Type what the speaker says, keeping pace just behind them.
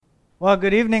Well,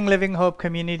 good evening, Living Hope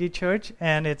Community Church,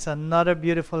 and it's another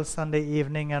beautiful Sunday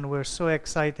evening, and we're so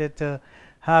excited to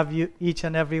have you, each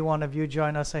and every one of you,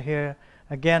 join us here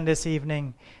again this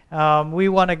evening. We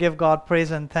want to give God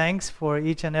praise and thanks for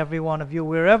each and every one of you,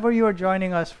 wherever you are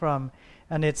joining us from,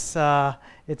 and it's a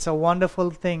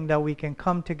wonderful thing that we can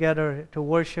come together to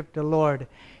worship the Lord.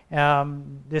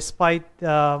 Despite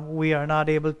we are not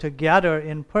able to gather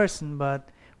in person, but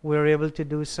we're able to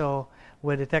do so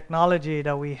with the technology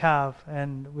that we have,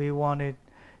 and we wanted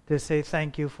to say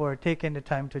thank you for taking the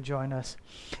time to join us.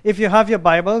 If you have your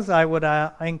Bibles, I would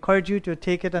encourage you to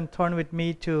take it and turn with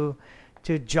me to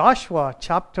Joshua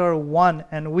chapter 1,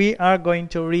 and we are going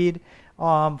to read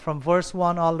from verse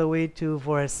 1 all the way to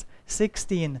verse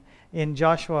 16 in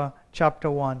Joshua chapter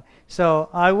 1. So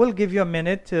I will give you a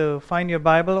minute to find your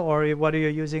Bible, or whether you're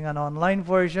using an online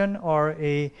version or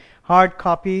a hard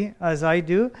copy as I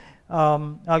do.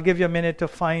 I'll give you a minute to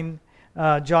find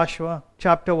Joshua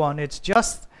chapter 1. It's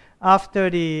just after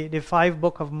the 5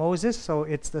 book of Moses, so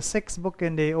it's the 6th book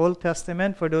in the Old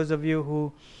Testament. For those of you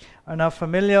who are not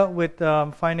familiar with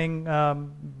finding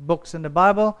books in the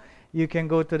Bible, you can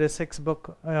go to the 6th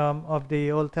book of the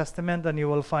Old Testament and you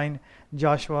will find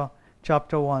Joshua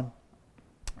chapter 1.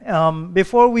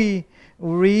 Before we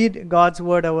read God's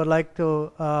Word, I would like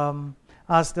to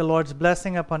ask the Lord's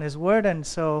blessing upon His Word, and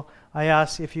so I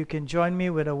ask if you can join me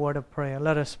with a word of prayer.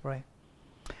 Let us pray.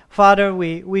 Father,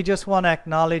 we just want to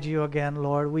acknowledge you again,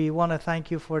 Lord. We want to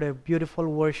thank you for the beautiful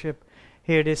worship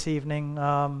here this evening,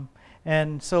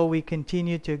 and so we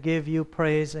continue to give you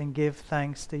praise and give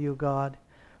thanks to you, God.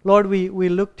 Lord, we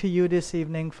look to you this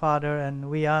evening, Father, and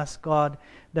we ask, God,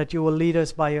 that you will lead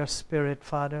us by your Spirit,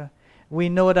 Father. We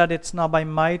know that it's not by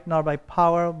might nor by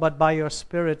power, but by your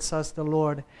Spirit, says the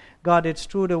Lord. God, it's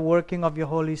through the working of your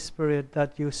Holy Spirit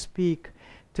that you speak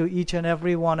to each and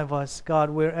every one of us, God,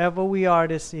 wherever we are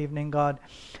this evening, God.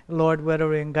 Lord, whether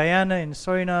we're in Guyana, in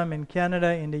Suriname, in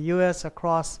Canada, in the U.S.,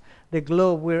 across the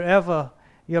globe, wherever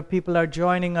your people are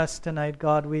joining us tonight,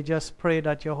 God, we just pray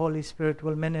that your Holy Spirit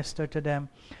will minister to them.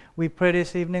 We pray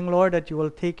this evening, Lord, that you will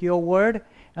take your word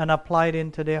and apply it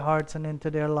into their hearts and into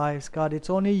their lives. God, it's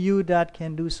only you that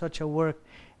can do such a work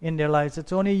in their lives.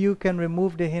 It's only you can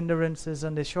remove the hindrances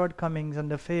and the shortcomings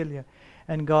and the failure.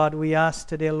 And God, we ask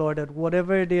today, Lord, that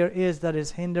whatever there is that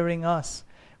is hindering us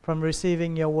from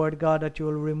receiving your word, God, that you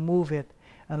will remove it.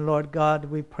 And Lord God,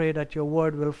 we pray that your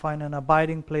word will find an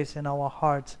abiding place in our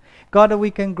hearts. God, that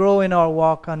we can grow in our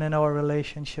walk and in our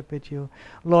relationship with you.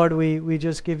 Lord, we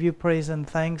just give you praise and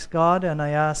thanks, God, and I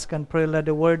ask and pray, let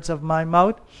the words of my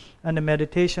mouth and the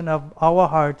meditation of our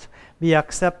hearts be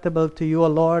acceptable to you, O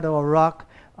Lord, our rock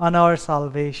and our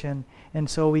salvation. And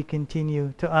so we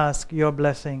continue to ask your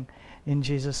blessing in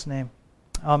Jesus' name.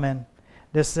 Amen.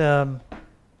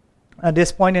 At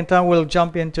this point in time, we'll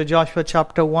jump into Joshua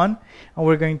chapter 1, and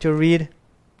we're going to read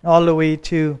all the way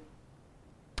to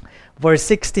verse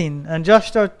 16. And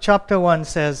Joshua chapter 1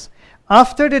 says,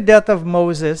 After the death of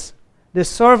Moses, the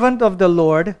servant of the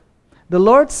Lord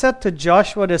said to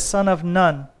Joshua the son of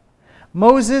Nun,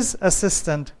 Moses'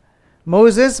 assistant,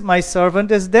 Moses, my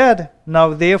servant, is dead.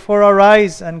 Now therefore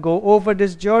arise and go over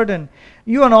this Jordan,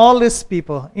 you and all this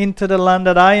people, into the land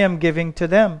that I am giving to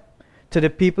them, to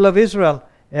the people of Israel.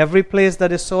 Every place that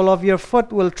the sole of your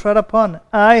foot will tread upon,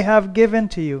 I have given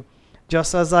to you,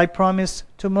 just as I promised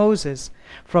to Moses.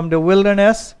 From the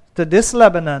wilderness to this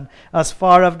Lebanon, as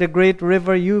far as the great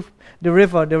river, the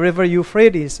river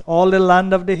Euphrates, all the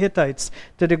land of the Hittites,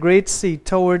 to the great sea,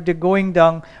 toward the going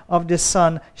down of the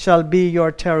sun, shall be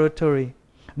your territory.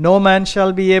 No man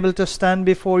shall be able to stand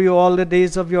before you all the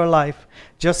days of your life.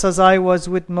 Just as I was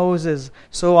with Moses,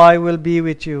 so I will be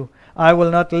with you. I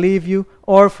will not leave you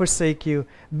or forsake you.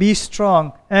 Be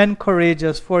strong and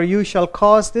courageous, for you shall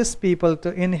cause this people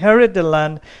to inherit the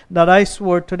land that I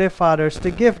swore to their fathers to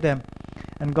give them.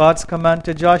 And God's command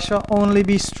to Joshua, only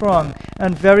be strong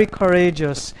and very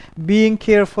courageous, being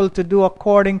careful to do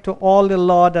according to all the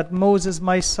law that Moses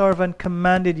my servant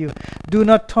commanded you. Do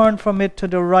not turn from it to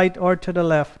the right or to the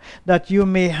left, that you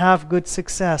may have good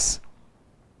success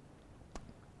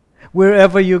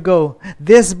wherever you go.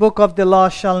 This book of the law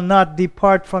shall not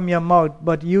depart from your mouth,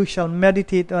 but you shall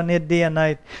meditate on it day and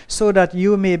night, so that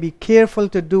you may be careful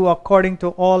to do according to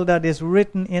all that is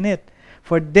written in it.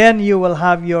 For then you will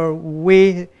have your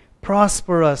way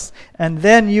prosperous, and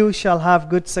then you shall have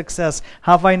good success.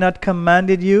 Have I not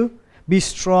commanded you? Be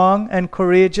strong and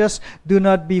courageous. Do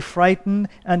not be frightened,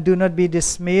 and do not be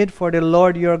dismayed, for the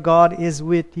Lord your God is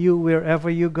with you wherever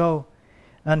you go.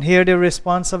 And hear the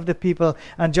response of the people.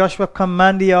 And Joshua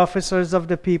commanded the officers of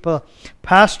the people,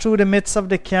 pass through the midst of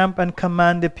the camp and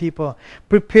command the people.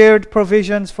 Prepared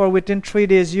provisions, for within 3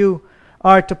 days you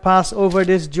are to pass over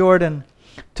this Jordan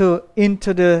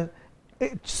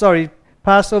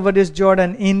pass over this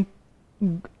Jordan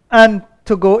and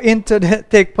to go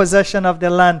take possession of the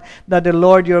land that the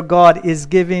Lord your God is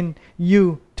giving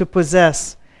you to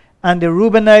possess. And the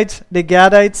Reubenites, the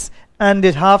Gadites, and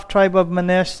the half tribe of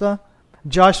Manasseh,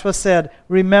 Joshua said,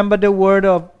 Remember the word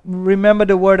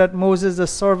that Moses, the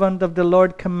servant of the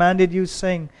Lord, commanded you,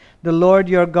 saying, The Lord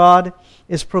your God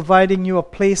is providing you a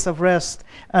place of rest,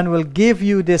 and will give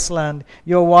you this land.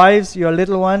 Your wives, your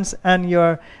little ones, and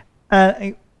your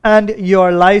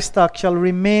livestock shall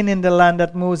remain in the land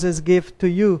that Moses gave to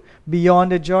you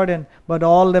beyond the Jordan. But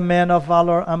all the men of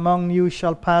valor among you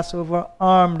shall pass over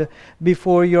armed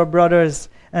before your brothers,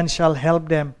 and shall help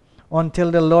them, until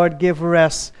the Lord give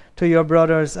rest to your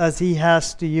brothers as he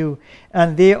has to you,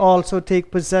 and they also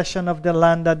take possession of the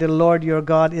land that the Lord your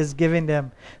God is giving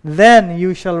them. Then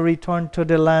you shall return to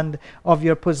the land of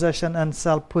your possession and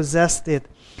shall possess it,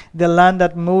 the land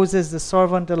that Moses the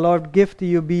servant of the Lord gave to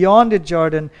you beyond the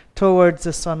Jordan towards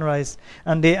the sunrise.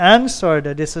 And they answered,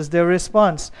 this is their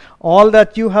response, All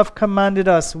that you have commanded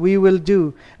us we will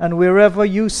do, and wherever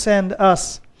you send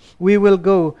us we will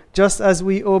go, just as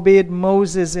we obeyed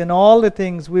Moses in all the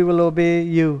things we will obey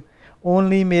you.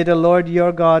 Only may the Lord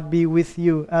your God be with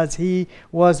you, as he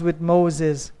was with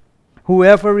Moses.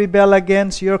 Whoever rebel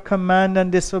against your command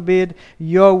and disobeyed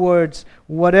your words,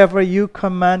 whatever you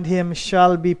command him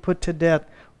shall be put to death.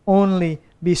 Only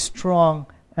be strong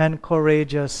and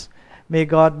courageous. May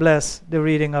God bless the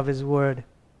reading of his word.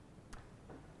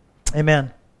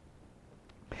 Amen.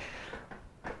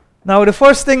 Now, the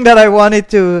first thing that I wanted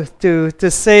to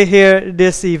say here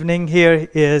this evening here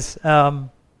is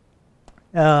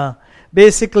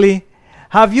basically,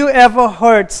 have you ever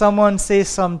heard someone say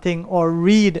something or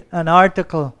read an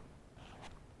article,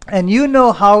 and you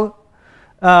know how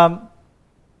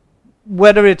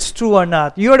whether it's true or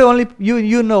not? You're the only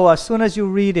you know as soon as you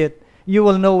read it, you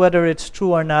will know whether it's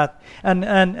true or not.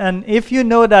 And if you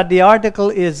know that the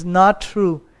article is not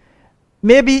true,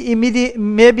 maybe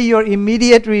your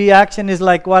immediate reaction is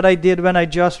like what I did when I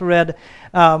just read,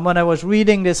 when I was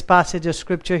reading this passage of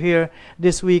scripture here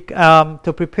this week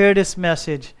to prepare this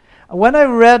message. When I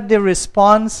read the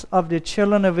response of the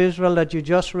children of Israel that you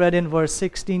just read in verse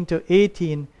 16 to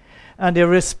 18, and the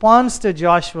response to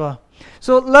Joshua.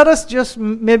 So let us just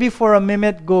maybe for a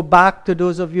minute go back to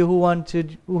those of you who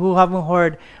haven't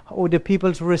heard the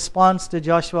people's response to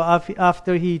Joshua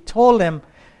after he told them.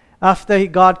 After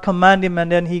God commanded him,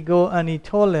 and then he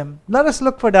told him. Let us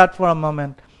look for that for a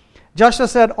moment. Joshua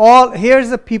said, here's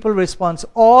the people's response.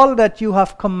 All that you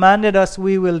have commanded us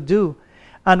we will do,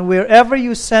 and wherever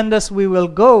you send us we will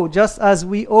go, just as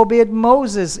we obeyed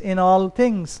Moses in all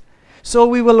things. So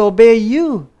we will obey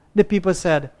you, the people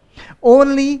said.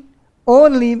 Only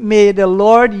may the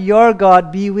Lord your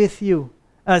God be with you,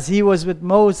 as he was with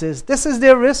Moses. This is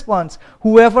their response.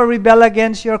 Whoever rebel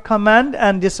against your command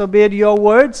and disobeyed your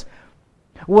words,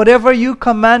 whatever you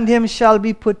command him shall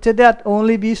be put to death.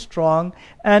 Only be strong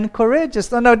and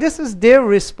courageous. Now this is their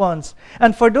response.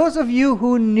 And for those of you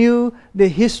who knew the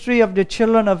history of the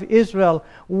children of Israel,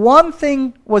 one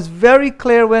thing was very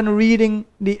clear when reading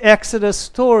the Exodus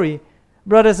story,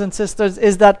 brothers and sisters,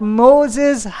 is that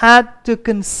Moses had to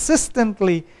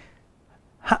consistently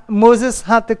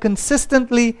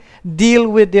deal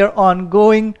with their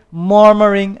ongoing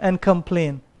murmuring and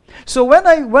complaint. So when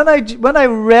I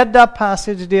read that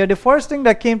passage there, the first thing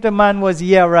that came to mind was,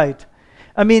 yeah, right.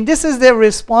 I mean, this is their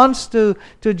response to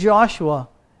Joshua.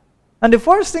 And the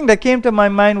first thing that came to my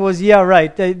mind was, yeah,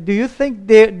 right. Do you think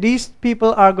these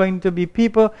people are going to be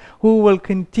people who will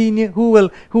continue, who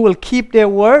will keep their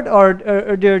word,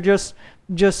 or they're just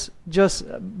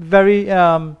very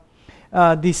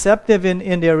deceptive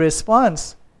in their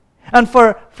response? And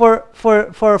for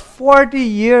 40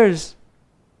 years,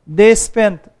 they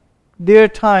spent their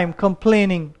time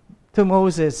complaining to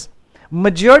Moses.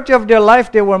 Majority of their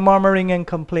life, they were murmuring and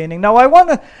complaining. Now, I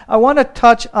want to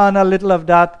touch on a little of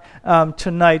that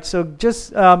tonight. So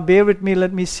just bear with me.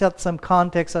 Let me set some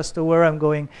context as to where I'm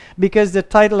going, because the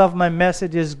title of my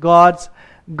message is God's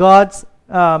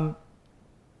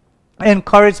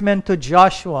encouragement to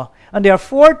Joshua. And there are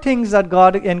 4 things that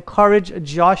God encouraged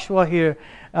Joshua here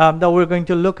that we're going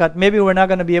to look at. Maybe we're not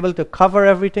going to be able to cover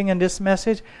everything in this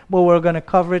message, but we're going to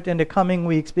cover it in the coming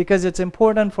weeks, because it's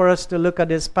important for us to look at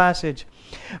this passage.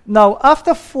 Now,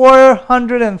 after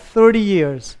 430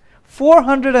 years, for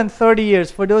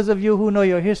those of you who know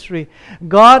your history,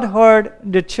 God heard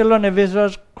the children of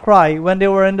Israel cry when they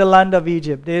were in the land of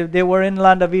Egypt. They were in the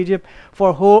land of Egypt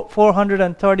for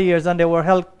 430 years, and they were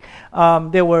held.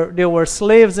 They were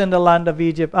slaves in the land of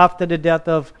Egypt after the death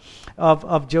of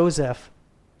of Joseph.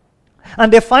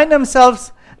 And they find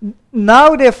themselves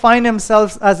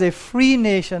as a free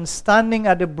nation standing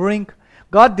at the brink.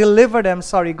 God delivered them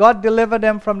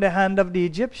from the hand of the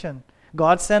Egyptian.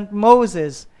 God sent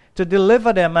Moses to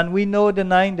deliver them, and we know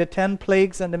the 10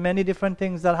 plagues and the many different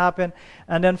things that happened,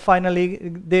 and then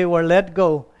finally they were let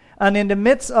go. And in the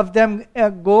midst of them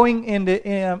going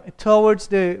towards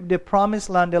the promised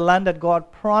land, the land that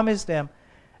God promised them,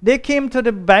 they came to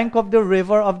the bank of the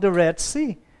river of the Red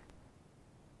Sea.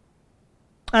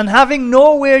 And having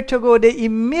nowhere to go, they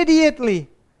immediately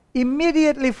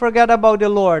forgot about the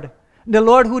Lord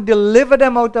who delivered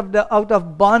them out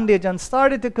of bondage, and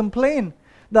started to complain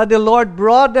that the Lord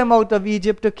brought them out of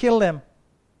Egypt to kill them.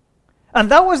 And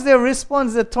that was their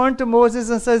response. They turned to Moses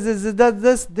and says,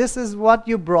 this is what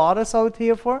you brought us out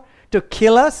here for? To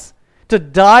kill us? To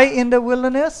die in the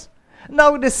wilderness?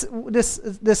 Now the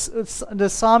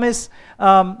psalmist,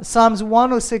 Psalms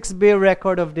 106 bear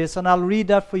record of this, and I'll read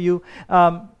that for you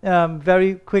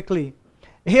very quickly.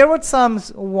 Hear what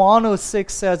Psalms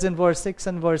 106 says in verse 6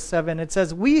 and verse 7. It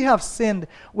says, "We have sinned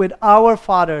with our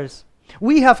fathers.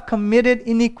 We have committed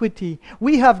iniquity.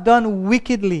 We have done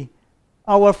wickedly.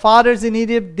 Our fathers in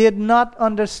Egypt did not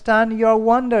understand your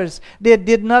wonders. They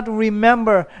did not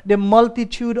remember the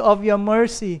multitude of your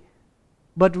mercy,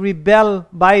 but rebel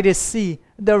by the sea,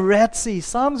 the Red Sea."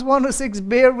 Psalms 106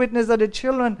 bear witness that the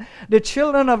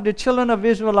children of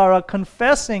Israel are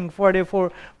confessing for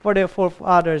their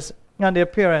forefathers and their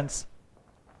parents.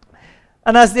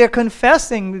 And as they're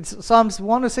confessing, Psalms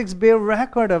 106 bear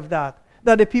record of that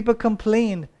the people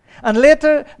complained. And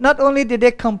later, not only did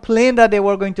they complain that they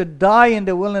were going to die in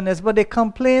the wilderness, but they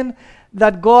complained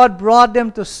that God brought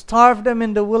them to starve them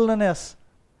in the wilderness.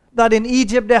 That in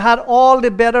Egypt they had all the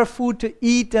better food to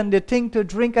eat and the thing to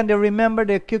drink, and they remember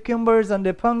the cucumbers and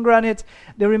the pomegranates.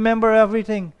 They remember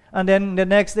everything. And then the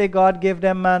next day God gave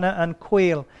them manna and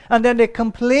quail. And then they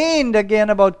complained again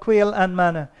about quail and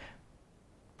manna.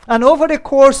 And over the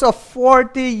course of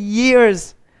 40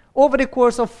 years,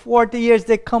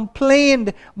 they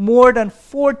complained more than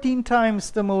 14 times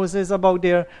to Moses about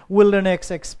their wilderness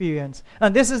experience.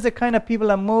 And this is the kind of people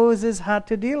that Moses had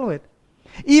to deal with.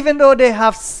 Even though they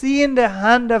have seen the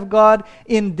hand of God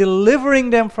in delivering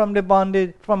them from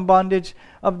bondage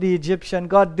of the Egyptian,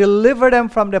 God delivered them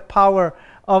from the power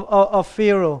of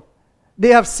Pharaoh. They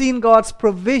have seen God's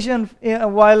provision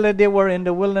while they were in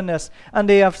the wilderness. And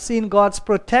they have seen God's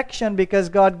protection because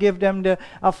God gave them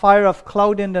a fire of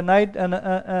cloud in the night, and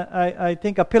I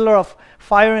think a pillar of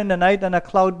fire in the night and a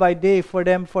cloud by day for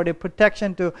the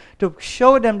protection to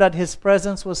show them that His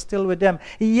presence was still with them.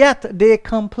 Yet they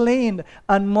complained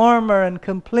and murmur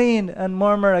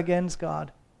against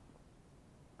God.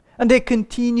 And they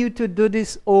continue to do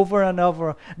this over and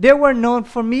over. They were known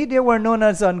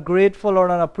as ungrateful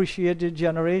or unappreciated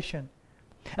generation.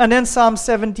 And then Psalm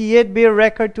 78 bear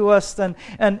record to us and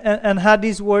had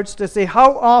these words to say,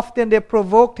 "How often they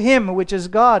provoked Him," which is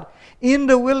God, "in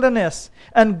the wilderness,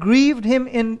 and grieved Him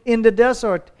in the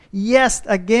desert. Yes,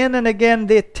 again and again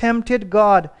they tempted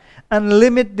God and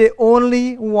limit the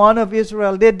only one of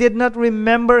Israel. They did not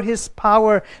remember His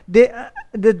power, the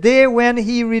day when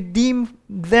He redeemed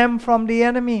them from the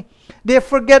enemy. They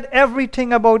forget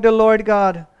everything about the Lord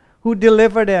God, who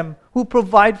delivered them, who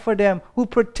provide for them, who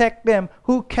protect them,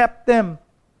 who kept them."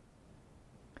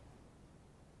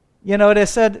 You know, they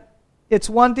said it's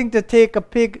one thing to take a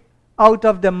pig out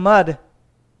of the mud.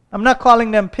 I'm not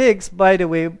calling them pigs, by the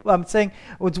way. I'm saying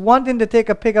it's one thing to take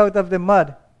a pig out of the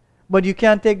mud, but you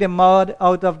can't take the mud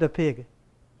out of the pig,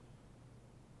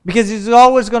 because he's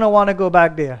always going to want to go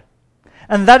back there.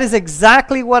 And that is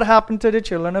exactly what happened to the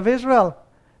children of Israel.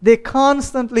 They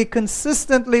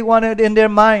consistently wanted in their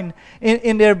mind,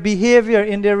 in their behavior,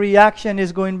 in their reaction,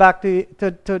 is going back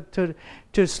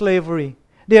to slavery.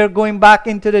 They are going back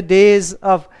into the days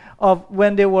of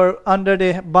when they were under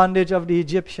the bondage of the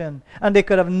Egyptian. And they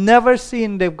could have never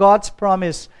seen God's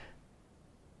promise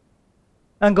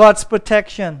and God's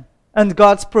protection and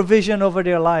God's provision over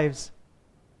their lives.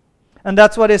 And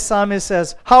that's what his psalmist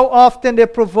says. "How often they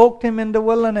provoked Him in the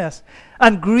wilderness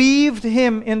and grieved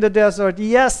Him in the desert.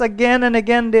 Yes, again and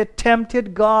again they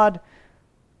tempted God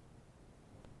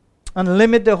and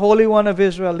limited the Holy One of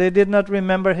Israel. They did not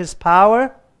remember His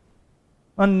power.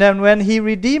 And then when He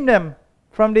redeemed them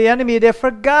from the enemy, they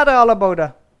forgot all about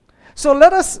it." So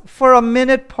let us for a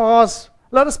minute pause.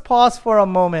 Let us pause for a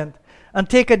moment and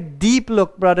take a deep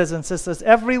look, brothers and sisters.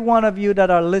 Every one of you that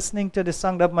are listening to the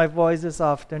sound of my voice this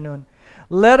afternoon,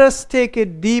 let us take a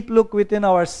deep look within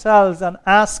ourselves and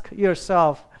ask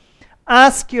yourself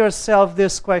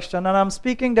this question. And I'm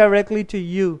speaking directly to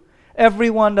you,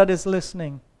 everyone that is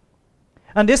listening.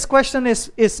 And this question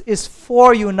is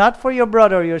for you, not for your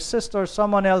brother, your sister, or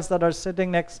someone else that are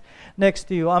sitting next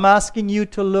to you. I'm asking you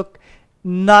to look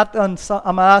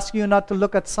I'm asking you not to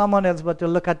look at someone else, but to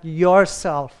look at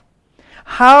yourself.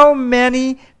 How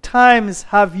many times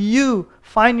have you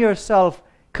find yourself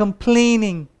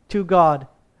complaining to God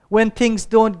when things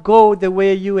don't go the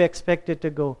way you expect it to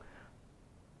go?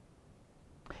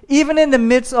 Even in the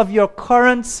midst of your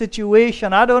current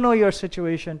situation, I don't know your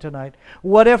situation tonight,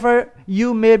 whatever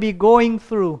you may be going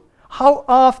through, how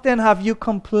often have you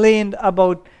complained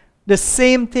about the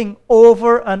same thing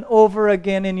over and over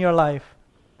again in your life?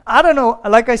 I don't know.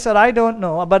 Like I said, I don't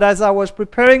know. But as I was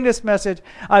preparing this message,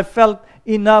 I felt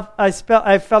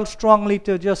strongly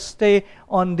to just stay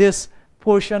on this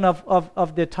portion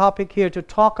of the topic here to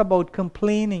talk about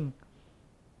complaining.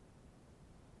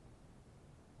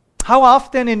 How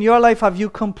often in your life have you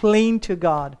complained to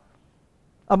God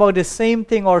about the same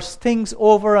thing or things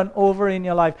over and over in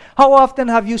your life? How often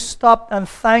have you stopped and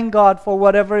thanked God for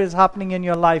whatever is happening in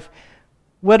your life,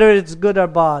 whether it's good or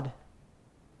bad?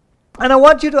 And I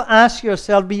want you to ask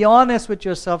yourself, be honest with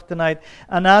yourself tonight,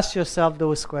 and ask yourself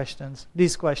these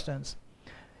questions.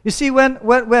 You see,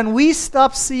 when we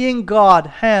stop seeing God's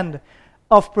hand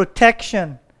of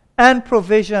protection and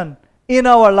provision in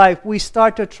our life, we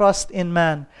start to trust in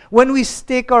man. When we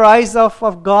take our eyes off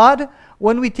of God,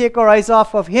 when we take our eyes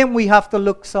off of Him, we have to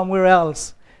look somewhere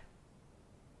else.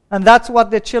 And that's what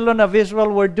the children of Israel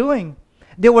were doing.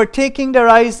 They were taking their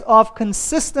eyes off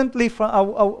consistently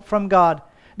from God.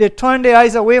 They turned their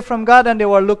eyes away from God and they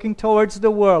were looking towards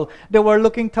the world. They were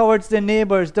looking towards the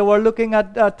neighbors. They were looking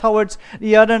towards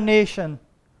the other nation.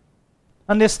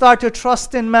 And they start to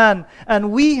trust in man.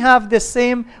 And we have the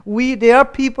same,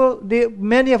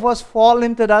 many of us fall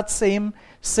into that same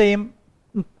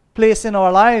place in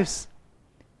our lives.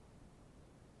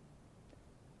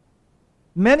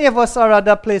 Many of us are at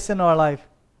that place in our life.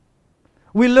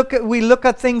 We look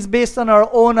at things based on our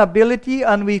own ability,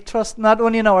 and we trust not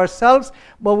only in ourselves,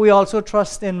 but we also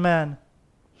trust in man.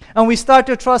 And we start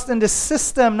to trust in the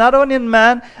system, not only in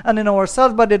man and in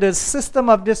ourselves, but in the system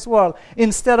of this world,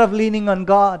 instead of leaning on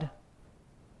God.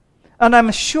 And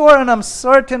I'm sure and I'm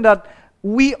certain that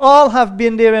we all have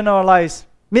been there in our lives.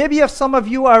 Maybe if some of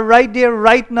you are right there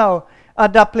right now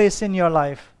at that place in your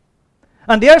life.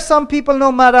 And there are some people,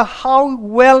 no matter how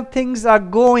well things are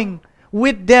going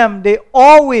with them, they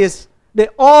always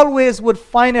would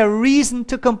find a reason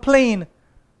to complain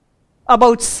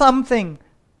about something.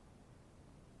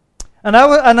 And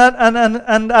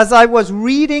as I was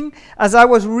reading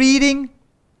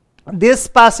this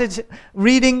passage,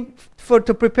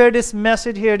 to prepare this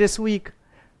message here this week,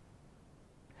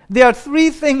 there are three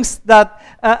things that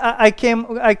I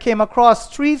came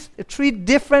across, three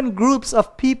different groups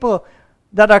of people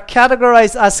that are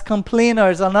categorized as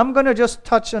complainers, and I'm going to just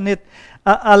touch on it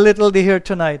a little here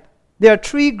tonight. There are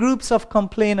three groups of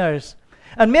complainers.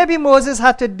 And maybe Moses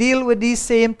had to deal with these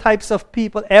same types of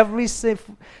people every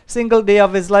single day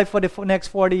of his life for the next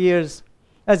 40 years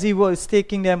as he was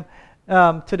taking them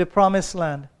to the promised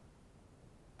land.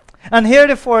 And here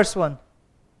the first one.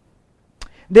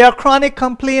 They are chronic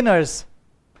complainers.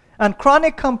 And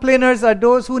chronic complainers are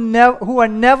those who are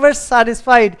never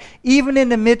satisfied, even in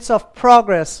the midst of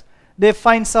progress. They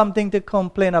find something to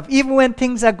complain of. Even when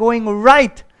things are going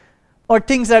right or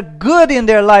things are good in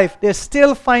their life, they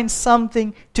still find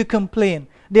something to complain.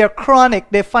 They are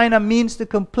chronic. They find a means to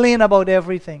complain about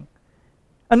everything.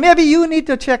 And maybe you need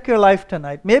to check your life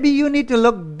tonight. Maybe you need to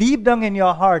look deep down in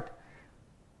your heart.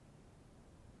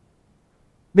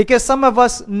 Because some of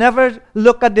us never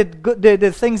look at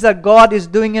the things that God is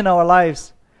doing in our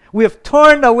lives. We have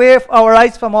turned away our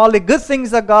eyes from all the good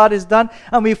things that God has done,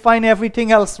 and we find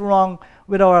everything else wrong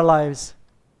with our lives.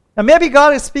 And maybe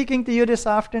God is speaking to you this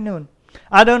afternoon.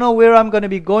 I don't know where I'm going to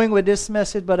be going with this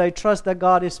message, but I trust that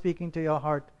God is speaking to your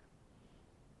heart.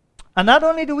 And not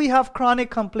only do we have chronic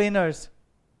complainers,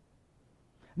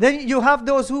 then you have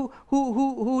those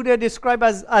who they describe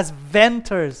as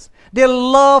venters. They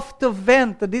love to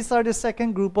vent. These are the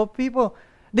second group of people.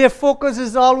 Their focus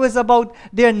is always about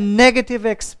their negative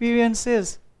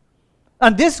experiences.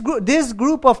 And this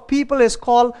group of people is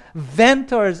called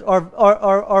venters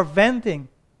or venting.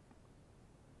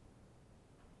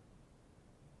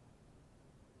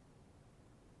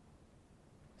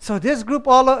 So this group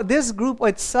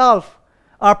itself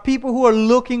are people who are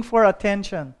looking for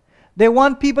attention. They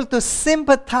want people to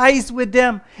sympathize with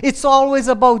them. It's always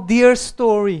about their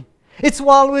story. It's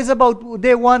always about,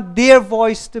 they want their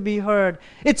voice to be heard.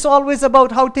 It's always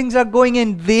about how things are going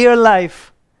in their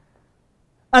life.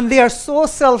 And they are so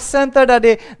self-centered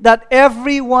that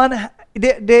everyone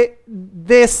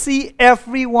they see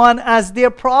everyone as their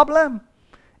problem.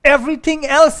 Everything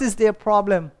else is their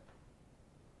problem.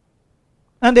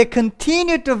 And they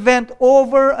continue to vent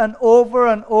over and over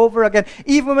and over again.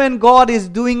 Even when God is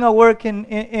doing a work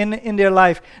in their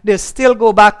life, they still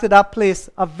go back to that place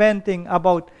of venting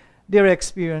about their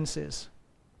experiences.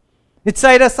 It's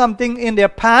either something in their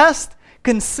past,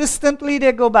 consistently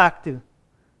they go back to.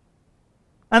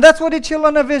 And that's what the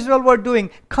children of Israel were doing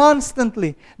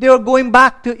constantly. They were going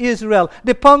back to Israel.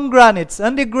 The pomegranates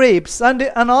and the grapes and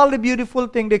all the beautiful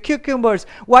things, the cucumbers.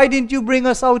 Why didn't you bring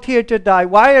us out here to die?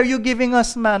 Why are you giving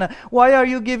us manna? Why are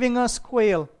you giving us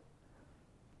quail?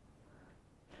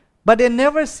 But they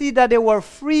never see that they were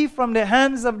free from the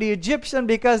hands of the Egyptian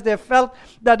because they felt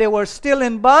that they were still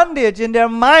in bondage. In their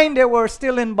mind, they were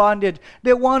still in bondage.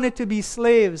 They wanted to be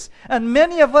slaves. And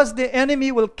many of us, the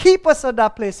enemy will keep us at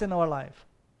that place in our life.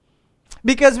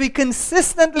 Because we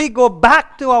consistently go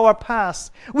back to our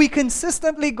past. We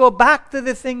consistently go back to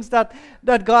the things that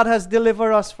God has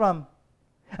delivered us from.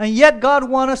 And yet God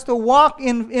wants us to walk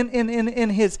in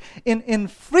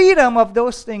freedom of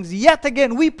those things. Yet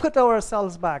again, we put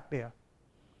ourselves back there.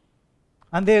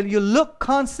 And there you look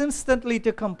consistently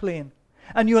to complain.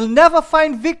 And you'll never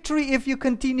find victory if you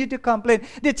continue to complain.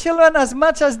 The children, as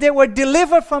much as they were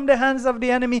delivered from the hands of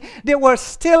the enemy, they were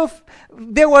still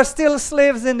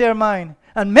slaves in their mind.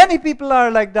 And many people are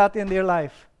like that in their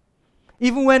life.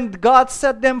 Even when God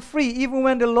set them free, even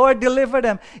when the Lord delivered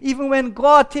them, even when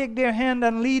God take their hand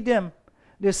and lead them,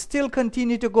 they still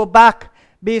continue to go back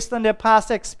based on their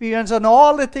past experience and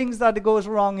all the things that goes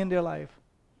wrong in their life.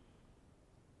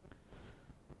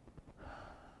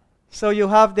 So you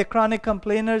have the chronic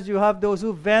complainers, you have those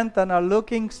who vent and are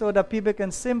looking so that people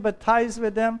can sympathize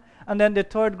with them, and then the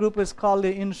third group is called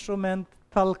the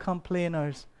instrumental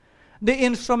complainers. The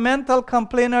instrumental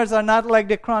complainers are not like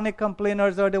the chronic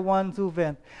complainers or the ones who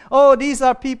vent. Oh, these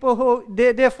are people who,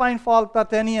 they find fault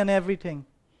at any and everything.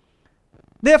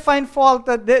 They find fault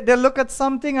that they look at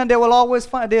something and they always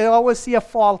see a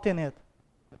fault in it.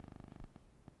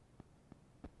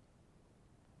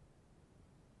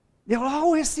 They will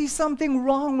always see something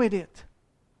wrong with it.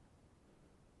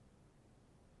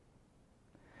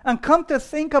 And come to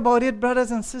think about it,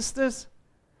 brothers and sisters,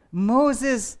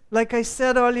 Moses, like I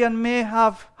said earlier, may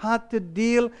have had to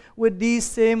deal with these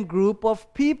same group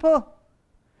of people.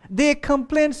 They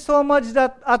complained so much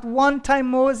that at one time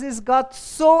Moses got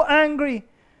so angry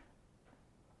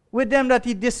with them that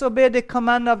he disobeyed the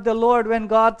command of the Lord when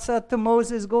God said to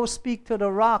Moses, go speak to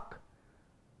the rock.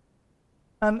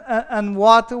 And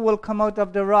water will come out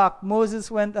of the rock. Moses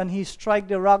went and he struck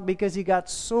the rock because he got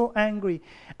so angry.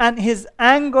 And his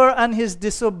anger and his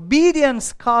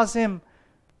disobedience caused him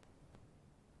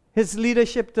his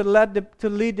leadership to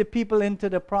lead the people into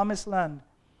the promised land.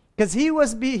 Because he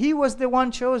was the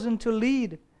one chosen to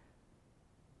lead.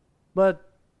 But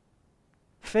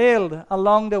failed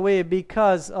along the way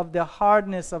because of the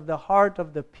hardness of the heart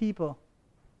of the people.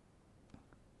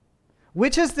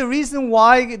 Which is the reason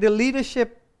why the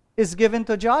leadership is given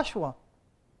to Joshua.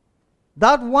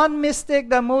 That one mistake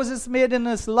that Moses made in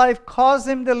his life caused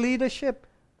him the leadership.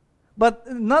 But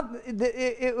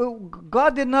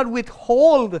God did not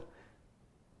withhold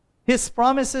his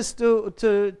promises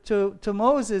to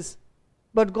Moses,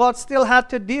 but God still had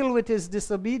to deal with his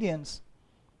disobedience.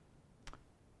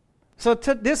 So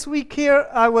this week here,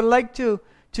 I would like to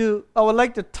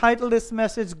title this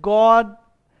message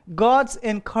God's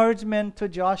encouragement to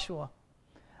Joshua.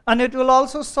 And it will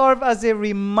also serve as a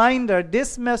reminder.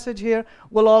 This message here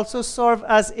will also serve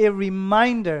as a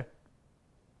reminder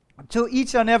to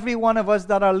each and every one of us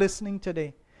that are listening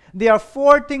today. There are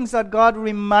 4 things that God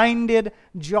reminded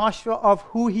Joshua of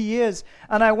who he is.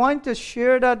 And I want to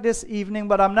share that this evening,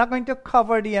 but I'm not going to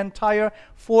cover the entire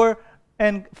 4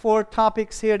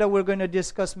 topics here that we're going to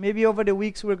discuss. Maybe over the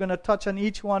weeks we're going to touch on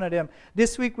each one of them.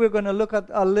 This week we're going to look at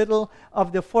a little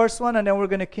of the first one, and then we're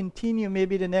going to continue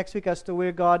maybe the next week as to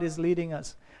where God is leading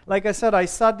us. Like I said, I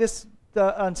sat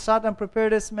and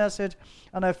prepared this message,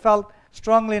 and I felt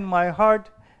strongly in my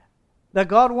heart that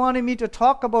God wanted me to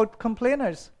talk about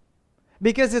complainers,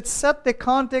 because it set the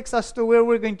context as to where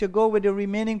we're going to go with the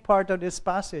remaining part of this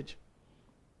passage.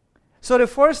 So the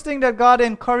first thing that God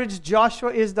encouraged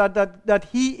Joshua is that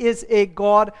he is a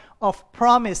God of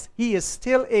promise. He is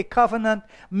still a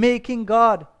covenant-making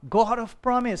God of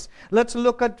promise. Let's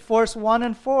look at verse 1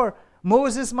 and 4.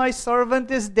 Moses, my servant,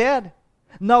 is dead.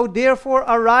 Now therefore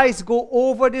arise, go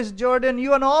over this Jordan,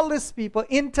 you and all these people,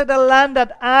 into the land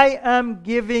that I am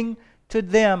giving to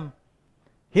them.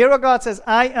 Here God says,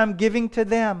 I am giving to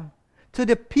them, to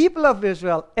the people of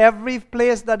Israel, every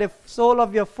place that the sole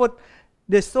of your foot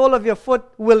the sole of your foot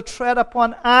will tread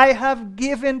upon, I have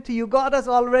given to you. God has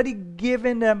already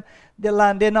given them the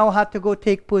land. They now had to go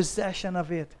take possession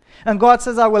of it. And God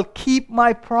says, I will keep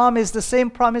my promise, the same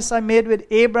promise I made with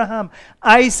Abraham,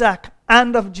 Isaac,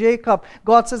 and of Jacob.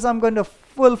 God says, I'm going to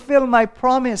fulfill my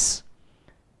promise.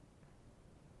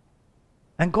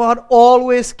 And God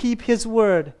always keep his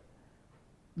word.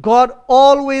 God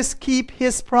always keep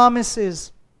his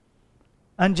promises.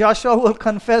 And Joshua will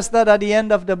confess that at the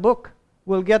end of the book.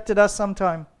 We'll get to that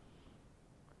sometime.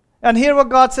 And hear what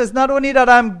God says, not only that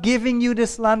I'm giving you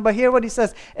this land, but hear what he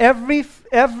says, every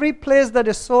place that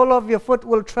the sole of your foot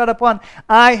will tread upon,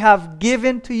 I have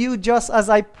given to you just as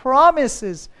I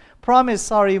promised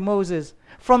Moses,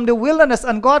 from the wilderness.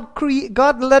 And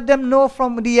God let them know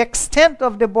from the extent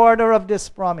of the border of this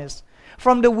promise.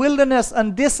 From the wilderness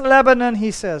and this Lebanon,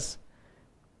 he says,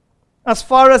 as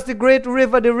far as the great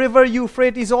river, the river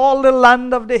Euphrates, all the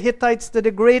land of the Hittites to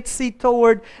the great sea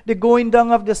toward the going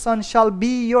down of the sun shall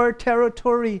be your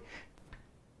territory.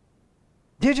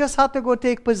 They just had to go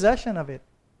take possession of it.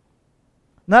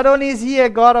 Not only is he a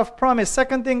God of promise,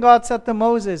 second thing God said to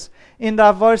Moses in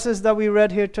the verses that we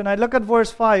read here tonight. Look at verse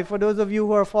 5 for those of you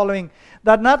who are following.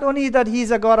 That not only that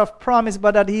he's a God of promise,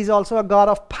 but that he's also a God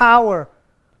of power.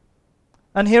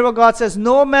 And here what God says,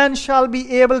 no man shall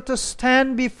be able to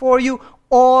stand before you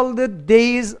all the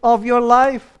days of your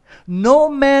life. No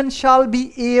man shall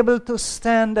be able to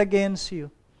stand against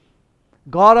you.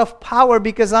 God of power,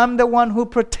 because I'm the one who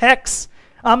protects.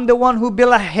 I'm the one who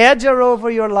build a hedge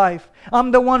over your life.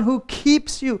 I'm the one who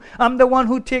keeps you. I'm the one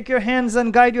who take your hands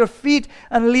and guide your feet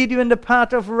and lead you in the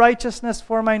path of righteousness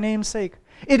for my name's sake.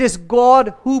 It is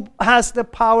God who has the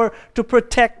power to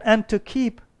protect and to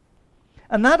keep.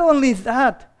 And not only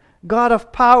that, God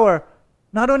of power,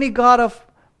 not only God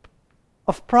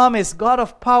of promise, God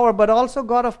of power, but also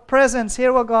God of presence.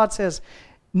 Hear what God says.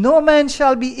 No man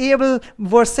shall be able,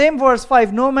 verse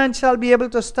 5, no man shall be able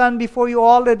to stand before you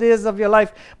all the days of your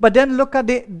life. But then look at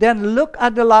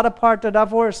the latter part of that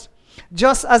verse.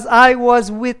 Just as I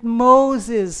was with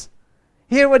Moses.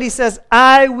 Hear what he says,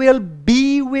 I will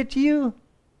be with you.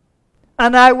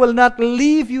 And I will not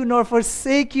leave you nor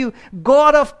forsake you.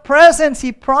 God of presence,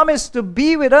 he promised to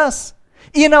be with us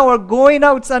in our going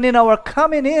outs and in our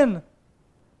coming in.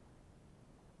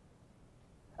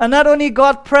 And not only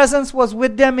God's presence was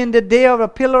with them in the day of a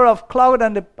pillar of cloud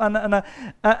and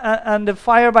the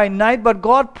fire by night, but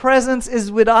God's presence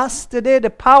is with us today. The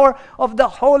power of the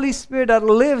Holy Spirit that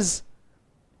lives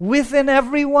within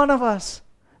every one of us,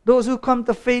 those who come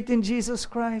to faith in Jesus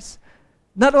Christ.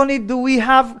 Not only do we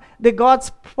have God's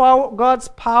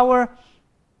power,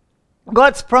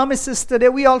 God's promises today,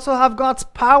 we also have God's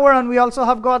power and we also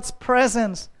have God's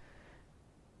presence.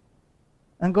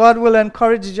 And God will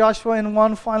encourage Joshua in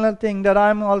one final thing, that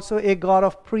I'm also a God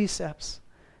of precepts.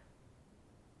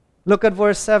 Look at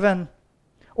verse 7.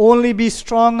 Only be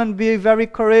strong and be very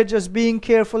courageous, being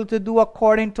careful to do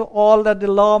according to all that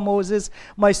the law of Moses,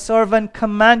 my servant,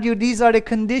 command you. These are the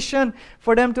condition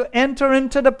for them to enter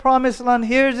into the promised land.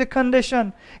 Here's the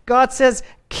condition. God says,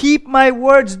 keep my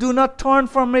words, do not turn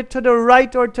from it to the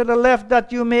right or to the left,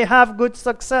 that you may have good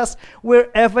success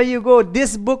wherever you go.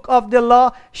 This book of the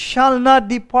law shall not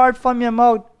depart from your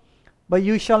mouth, but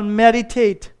you shall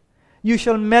meditate. You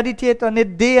shall meditate on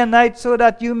it day and night, so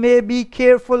that you may be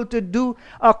careful to do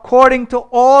according to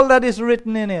all that is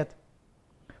written in it.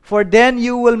 For then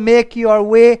you will make your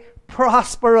way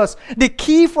prosperous. The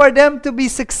key for them to be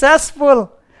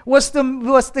successful was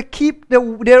to keep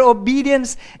their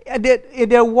obedience,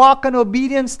 their walk in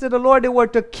obedience to the Lord. They were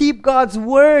to keep God's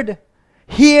word,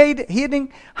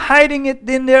 hiding it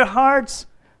in their hearts,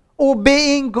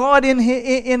 obeying God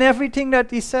in everything that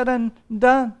he said and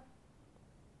done.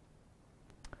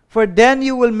 For then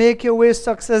you will make your way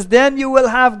success. Then you will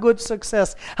have good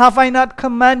success. Have I not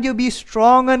commanded you, be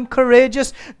strong and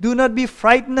courageous? Do not be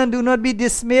frightened and do not be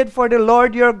dismayed, for the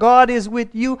Lord your God is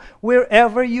with you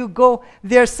wherever you go.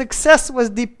 Their success was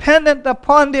dependent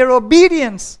upon their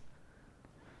obedience.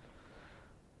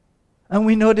 And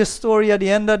we know the story at the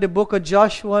end of the book of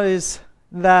Joshua is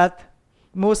that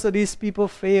most of these people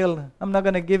failed. I'm not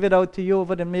going to give it out to you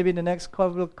over maybe the next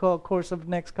course of the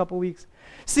next couple weeks.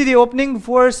 See the opening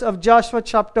verse of Joshua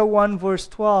chapter 1 verse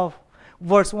 12,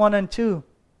 verse 1 and 2.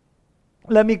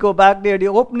 Let me go back there. The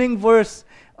opening verse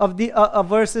of the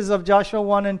verses of Joshua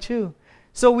 1 and 2.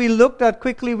 So we looked at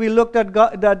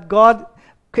God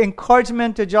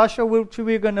encouragement to Joshua, which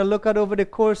we're going to look at over the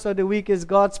course of the week, is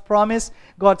God's promise,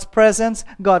 God's presence,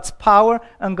 God's power,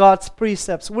 and God's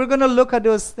precepts. We're going to look at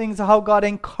those things, how God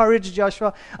encouraged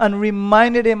Joshua and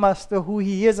reminded him as to who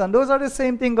he is. And those are the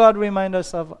same thing God reminds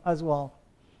us of as well.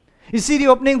 You see the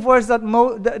opening verse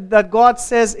that God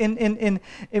says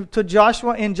to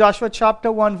Joshua in Joshua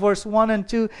chapter 1, verse 1 and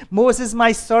 2, Moses,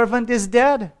 my servant, is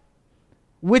dead.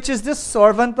 Which is the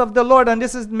servant of the Lord. And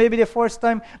this is maybe the first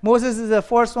time Moses is the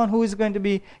first one who is going to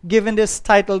be given this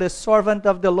title, the servant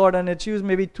of the Lord. And it's used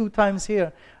maybe 2 times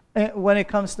here when it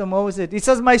comes to Moses. He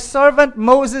says, my servant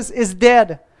Moses is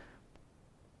dead.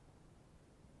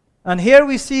 And here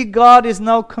we see God is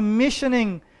now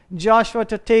commissioning Joshua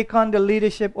to take on the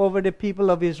leadership over the people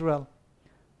of Israel.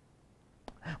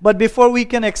 But before we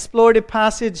can explore the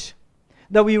passage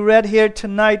that we read here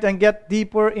tonight and get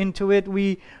deeper into it,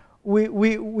 we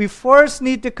first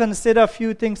need to consider a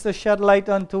few things to shed light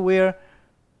as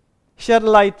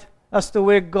to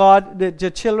where God,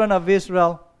 the children of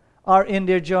Israel, are in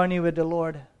their journey with the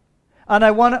Lord. And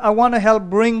I want to help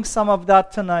bring some of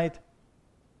that tonight.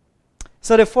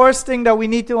 So the first thing that we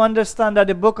need to understand that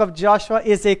the book of Joshua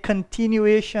is a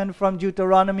continuation from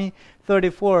Deuteronomy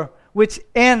 34, which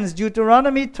ends,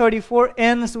 Deuteronomy 34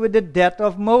 ends with the death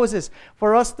of Moses.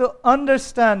 For us to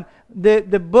understand the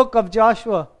book of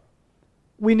Joshua,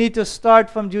 we need to start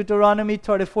from Deuteronomy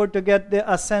 34 to get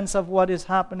a sense of what is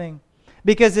happening.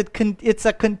 Because it's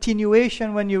a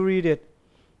continuation when you read it.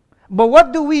 But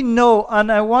what do we know? And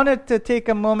I wanted to take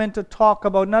a moment to talk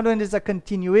about, not only is a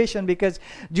continuation, because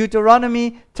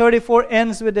Deuteronomy 34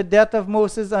 ends with the death of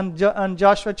Moses, and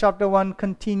Joshua chapter 1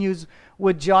 continues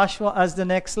with Joshua as the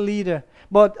next leader.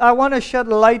 But I want to shed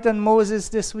light on Moses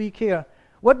this week here.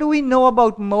 What do we know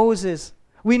about Moses?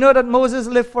 We know that Moses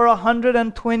lived for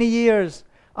 120 years.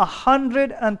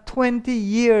 120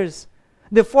 years.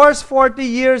 The first 40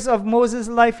 years of Moses'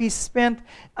 life he spent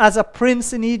as a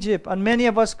prince in Egypt. And many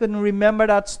of us couldn't remember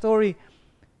that story.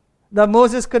 That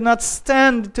Moses could not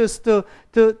stand to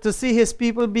see his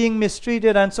people being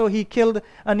mistreated. And so he killed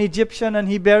an Egyptian and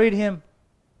he buried him.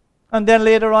 And then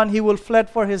later on he will fled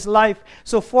for his life.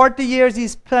 So 40 years he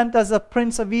spent as a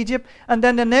prince of Egypt. And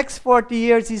then the next 40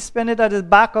 years he spent it at the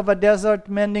back of a desert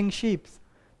mending sheep.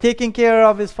 Taking care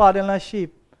of his father-in-law's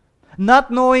sheep.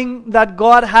 Not knowing that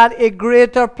God had a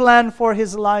greater plan for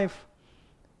his life.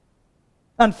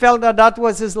 And felt that that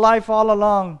was his life all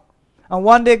along. And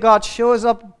one day God shows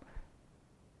up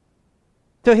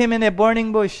to him in a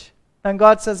burning bush. And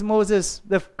God says, Moses,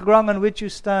 the ground on which you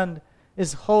stand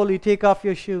is holy. Take off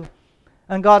your shoe.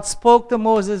 And God spoke to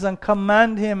Moses and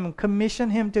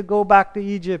commissioned him to go back to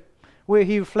Egypt, where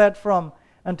he fled from,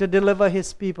 and to deliver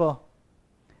his people.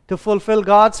 To fulfill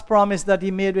God's promise that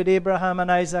he made with Abraham and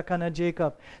Isaac and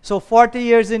Jacob. So 40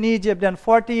 years in Egypt, then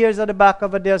 40 years at the back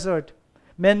of a desert,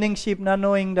 mending sheep, not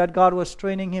knowing that God was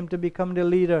training him to become the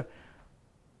leader.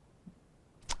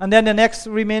 And then the next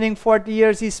remaining 40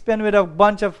 years he spent with a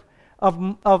bunch with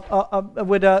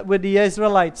the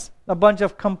Israelites, a bunch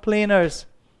of complainers,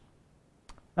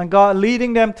 and God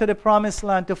leading them to the promised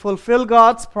land to fulfill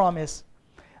God's promise.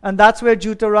 And that's where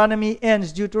Deuteronomy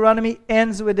ends. Deuteronomy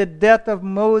ends with the death of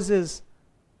Moses.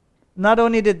 Not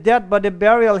only the death, but the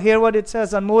burial. Hear what it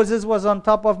says. And Moses was on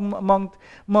top of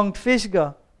Mount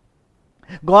Pisgah.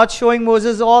 God showing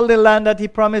Moses all the land that he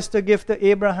promised to give to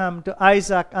Abraham, to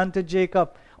Isaac, and to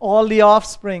Jacob. All the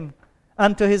offspring,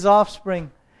 and to his offspring.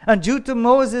 And due to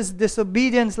Moses'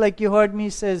 disobedience, like you heard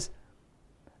me says,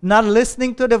 not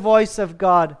listening to the voice of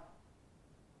God,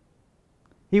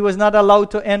 he was not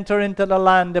allowed to enter into the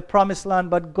land, the promised land,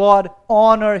 but God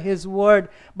honored his word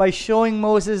by showing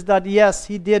Moses that yes,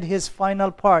 he did his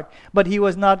final part, but he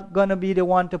was not going to be the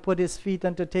one to put his feet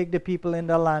and to take the people in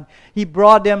the land. He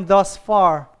brought them thus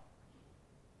far.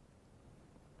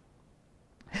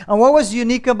 And what was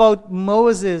unique about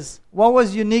Moses? What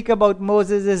was unique about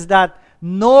Moses is that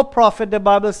no prophet, the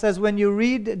Bible says, when you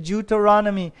read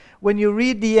Deuteronomy, when you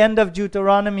read the end of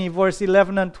Deuteronomy, verse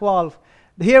 11 and 12,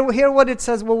 Hear what it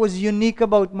says, what was unique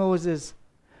about Moses.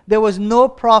 There was no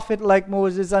prophet like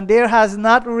Moses, and there has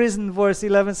not risen, verse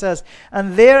 11 says,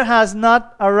 and there has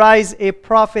not arisen a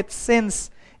prophet since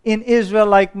in Israel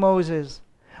like Moses.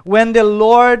 When the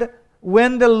Lord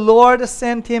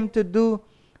sent him to do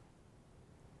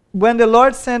in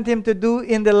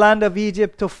the land of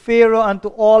Egypt to Pharaoh and to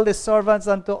all the servants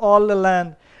and to all the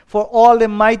land, for all the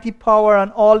mighty power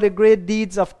and all the great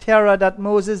deeds of terror that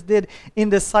Moses did in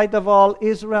the sight of all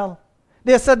Israel.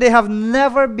 They said they have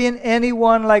never been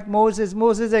anyone like Moses.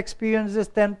 Moses experienced the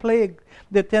 10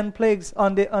 plagues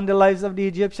on the lives of the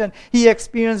Egyptians. He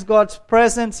experienced God's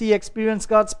presence. He experienced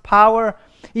God's power.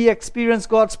 He experienced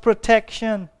God's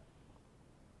protection.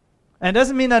 And it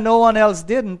doesn't mean that no one else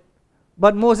didn't,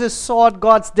 but Moses saw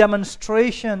God's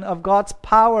demonstration of God's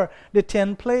power, the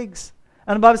 10 plagues.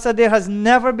 And the Bible said there has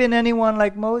never been anyone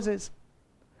like Moses.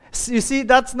 You see,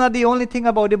 that's not the only thing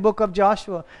about the book of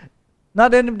Joshua.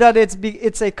 Not only that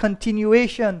it's a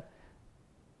continuation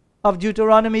of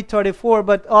Deuteronomy 34,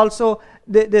 but also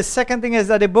the second thing is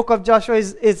that the book of Joshua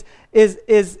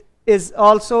is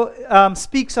also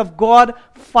speaks of God's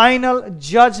final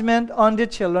judgment on the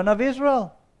children of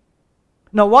Israel.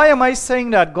 Now, why am I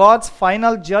saying that? God's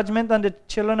final judgment on the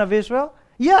children of Israel?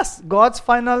 Yes, God's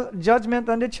final judgment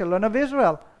on the children of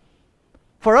Israel.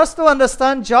 For us to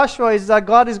understand Joshua is that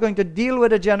God is going to deal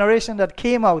with a generation that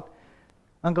came out.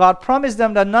 And God promised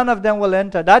them that none of them will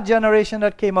enter. That generation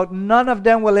that came out, none of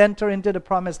them will enter into the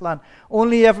promised land.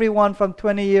 Only everyone from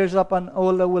 20 years up and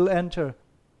older will enter.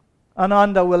 And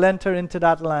under will enter into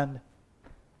that land.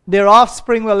 Their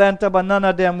offspring will enter, but none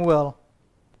of them will.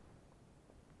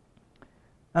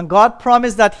 And God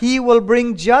promised that He will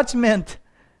bring judgment.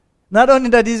 Not only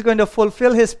that He's going to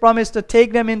fulfill His promise to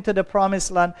take them into the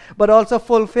promised land, but also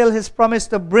fulfill His promise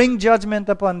to bring judgment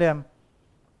upon them.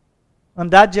 On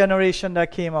that generation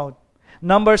that came out.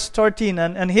 Numbers 13.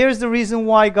 And here's the reason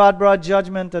why God brought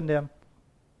judgment on them.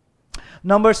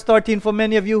 Numbers 13, for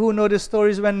many of you who know the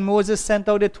stories, when Moses sent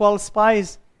out the 12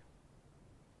 spies.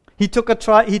 He took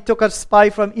a spy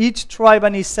from each tribe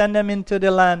and he sent them into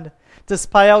the land to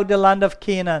spy out the land of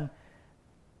Canaan.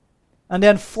 And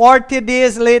then 40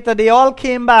 days later, they all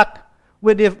came back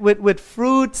with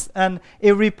fruits and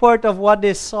a report of what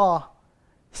they saw.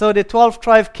 So the 12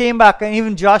 tribes came back, and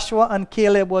even Joshua and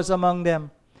Caleb was among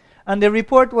them. And the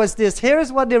report was this. Here is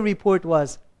what the report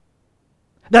was.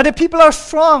 That the people are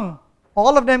strong.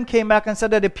 All of them came back and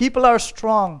said that the people are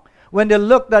strong. When they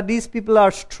looked that these people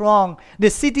are strong. The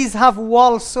cities have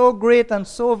walls so great and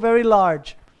so very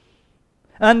large.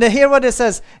 And hear what it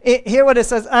says. Hear what it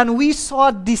says. And we saw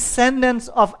descendants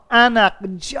of Anak,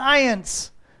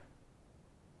 giants.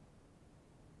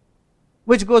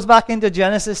 Which goes back into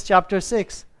Genesis chapter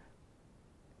 6.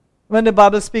 When the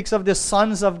Bible speaks of the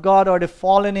sons of God or the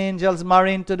fallen angels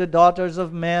marrying to the daughters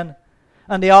of men.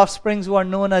 And the offsprings were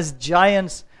known as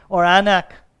giants or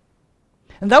Anak.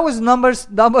 And that was Numbers.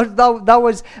 That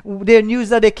was their news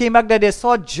that they came back that they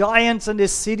saw giants and the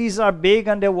cities are big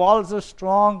and the walls are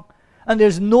strong. And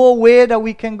there's no way that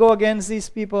we can go against these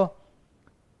people.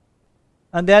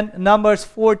 And then Numbers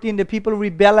 14, the people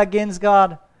rebel against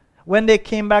God. When they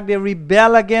came back, they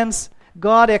rebel against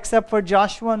God except for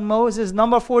Joshua and Moses.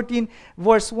 Number 14,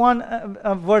 verse 1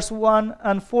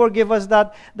 and 4 give us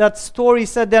that story.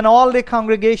 Said, then all the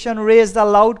congregation raised a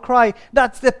loud cry.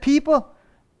 That's the people.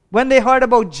 When they heard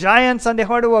about giants and they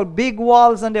heard about big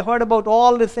walls and they heard about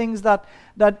all the things that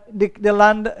the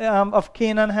land of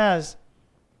Canaan has.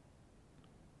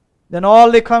 Then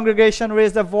all the congregation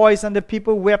raised a voice, and the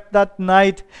people wept that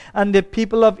night. And the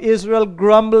people of Israel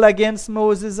grumbled against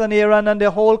Moses and Aaron, and the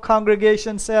whole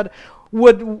congregation said,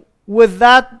 Would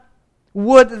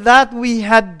that we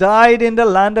had died in the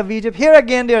land of Egypt. Here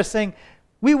again they are saying,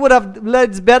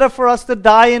 it's better for us to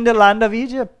die in the land of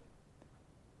Egypt.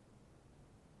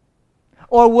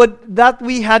 Or would that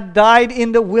we had died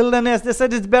in the wilderness. They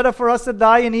said it's better for us to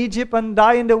die in Egypt and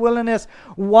die in the wilderness.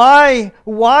 Why?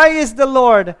 Why is the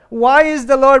Lord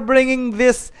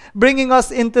bringing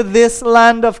us into this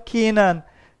land of Canaan?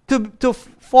 To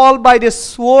fall by the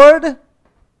sword?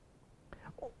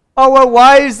 Our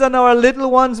wives and our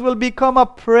little ones will become a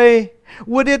prey.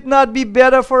 Would it not be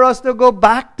better for us to go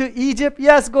back to Egypt?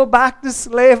 Yes, go back to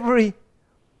slavery.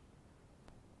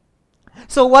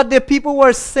 So what the people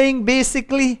were saying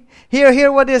basically,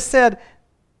 hear what they said.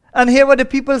 And hear what the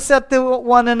people said to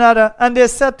one another. And they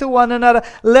said to one another,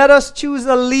 let us choose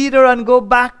a leader and go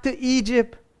back to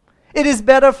Egypt. It is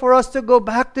better for us to go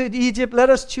back to Egypt. Let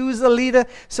us choose a leader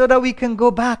so that we can go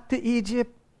back to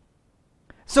Egypt.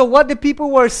 So what the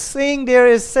people were saying there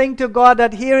is saying to God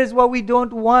that here is what we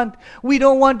don't want. We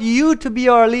don't want you to be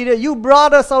our leader. You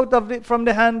brought us out from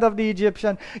the hand of the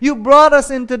Egyptian. You brought us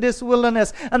into this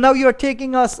wilderness. And now you're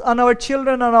taking us and our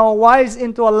children and our wives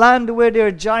into a land where there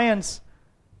are giants.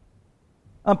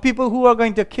 And people who are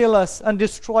going to kill us and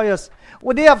destroy us.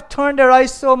 Well, they have turned their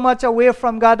eyes so much away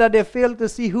from God that they fail to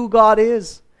see who God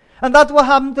is. And that's what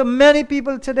happened to many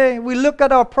people today. We look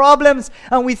at our problems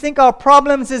and we think our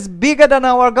problems is bigger than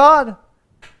our God.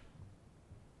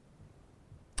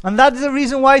 And that's the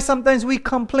reason why sometimes we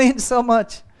complain so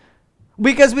much.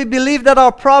 Because we believe that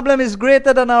our problem is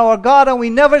greater than our God and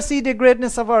we never see the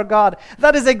greatness of our God.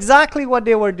 That is exactly what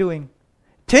they were doing.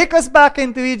 Take us back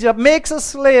into Egypt. Make us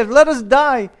slaves. Let us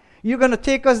die. You're going to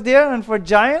take us there and for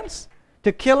giants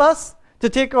to kill us, to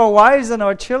take our wives and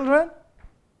our children.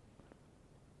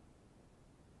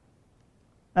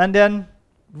 And then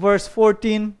verse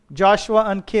 14, Joshua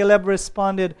and Caleb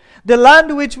responded, the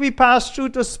land which we passed through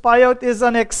to spy out is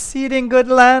an exceeding good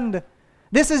land.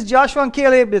 This is Joshua and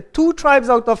Caleb, the 2 tribes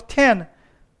out of 10,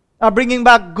 are bringing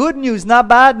back good news, not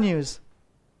bad news.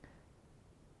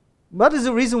 What is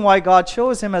the reason why God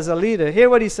chose him as a leader? Hear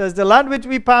what he says. The land which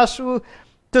we pass through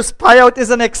to spy out is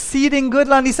an exceeding good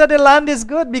land. He said the land is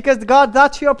good because God,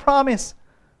 that's your promise.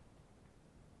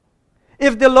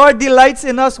 If the Lord delights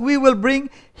in us, He will bring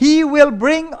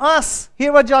us.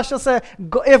 Hear what Joshua said.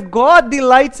 If God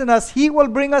delights in us, He will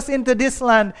bring us into this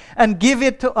land and give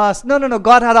it to us. No.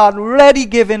 God had already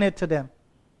given it to them.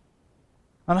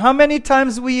 And how many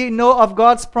times we know of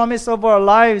God's promise over our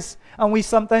lives, and we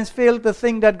sometimes fail to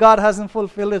think that God hasn't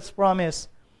fulfilled His promise.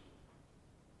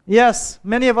 Yes,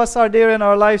 many of us are there in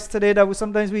our lives today that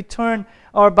sometimes we turn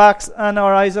our backs and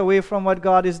our eyes away from what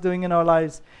God is doing in our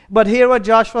lives. But hear what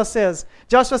Joshua says.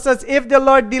 Joshua says, if the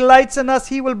Lord delights in us,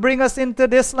 He will bring us into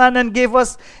this land and give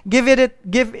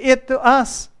it to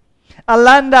us. A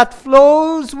land that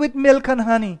flows with milk and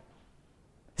honey.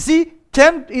 See,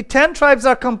 10 tribes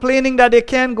are complaining that they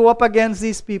can't go up against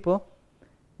these people.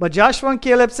 But Joshua and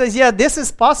Caleb says, yeah, this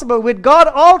is possible. With God,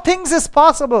 all things is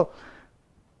possible.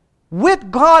 With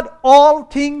God, all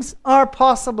things are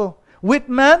possible. With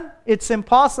man, it's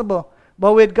impossible.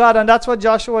 But with God, and that's what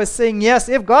Joshua is saying, yes,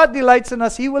 if God delights in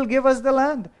us, He will give us the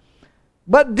land.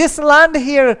 But this land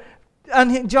here,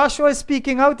 and Joshua is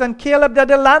speaking out, and Caleb, that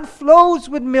the land flows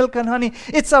with milk and honey.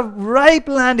 It's a ripe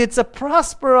land. It's a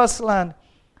prosperous land.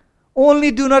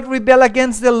 Only do not rebel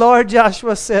against the Lord,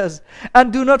 Joshua says,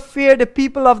 and do not fear the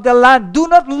people of the land. Do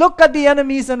not look at the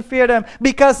enemies and fear them,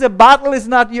 because the battle is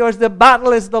not yours, the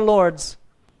battle is the Lord's.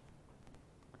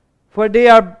 For they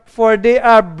are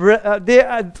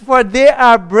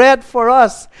bread for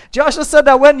us. Joshua said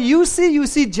that when you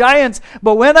see giants,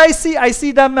 but when I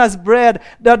see them as bread.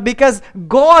 That because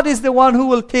God is the one who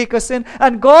will take us in,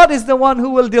 and God is the one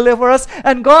who will deliver us,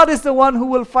 and God is the one who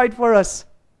will fight for us.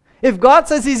 If God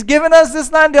says He's given us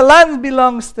this land, the land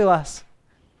belongs to us.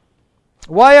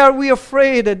 Why are we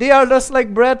afraid? They are just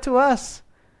like bread to us.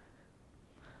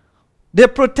 The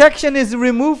protection is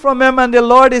removed from them, and the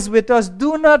Lord is with us.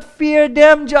 Do not fear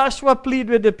them, Joshua pleaded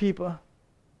with the people.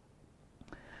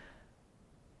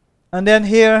 And then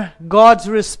here, God's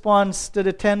response to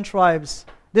the 10 tribes.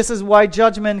 This is why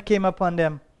judgment came upon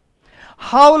them.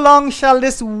 How long shall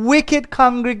this wicked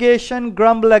congregation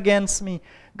grumble against me?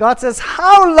 God says,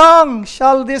 how long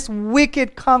shall this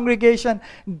wicked congregation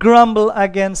grumble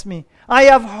against me? I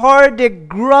have heard the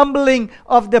grumbling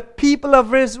of the people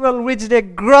of Israel, which they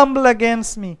grumble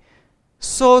against me.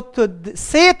 So to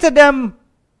say to them,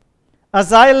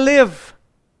 as I live,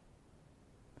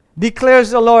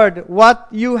 declares the Lord, what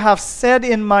you have said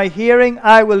in my hearing,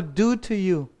 I will do to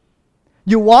you.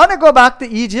 You want to go back to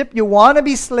Egypt? You want to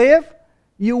be slave?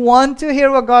 You want to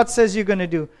hear what God says you're going to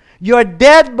do? Your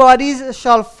dead bodies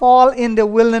shall fall in the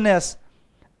wilderness,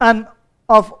 and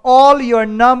of all your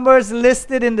numbers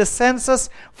listed in the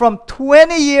census from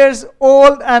 20 years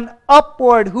old and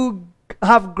upward who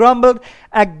have grumbled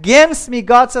against me,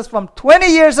 God says, from 20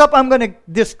 years up, I'm going to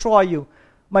destroy you.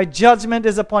 My judgment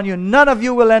is upon you. None of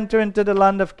you will enter into the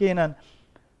land of Canaan.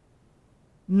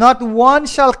 Not one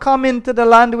shall come into the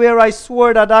land where I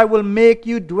swore that I will make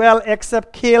you dwell,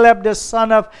 except Caleb the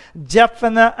son of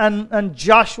Jephunneh and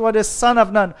Joshua the son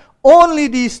of Nun. Only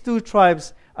these 2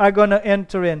 tribes are going to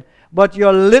enter in. But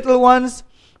your little ones,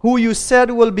 who you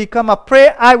said will become a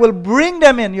prey, I will bring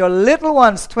them in. Your little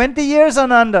ones, 20 years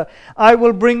and under, I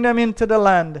will bring them into the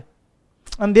land.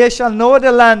 And they shall know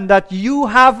the land that you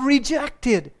have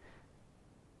rejected.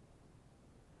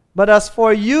 But as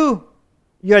for you,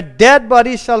 your dead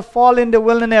bodies shall fall in the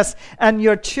wilderness, and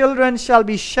your children shall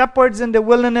be shepherds in the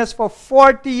wilderness for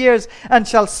 40 years, and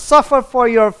shall suffer for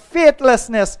your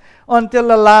faithlessness until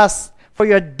the last. For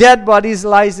your dead bodies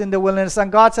lies in the wilderness.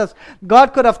 And God says,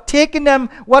 God could have taken them,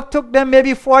 what could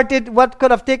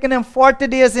have taken them 40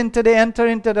 days to enter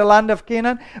into the land of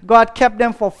Canaan. God kept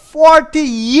them for 40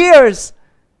 years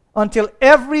until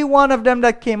every one of them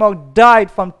that came out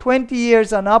died from 20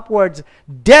 years and upwards,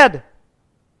 dead.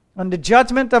 And the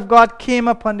judgment of God came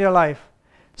upon their life.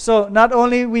 So not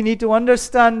only we need to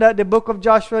understand that the book of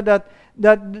Joshua, that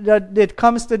it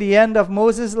comes to the end of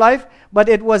Moses' life, but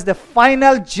it was the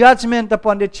final judgment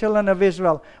upon the children of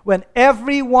Israel. When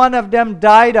every one of them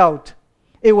died out,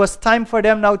 it was time for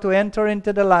them now to enter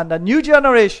into the land. A new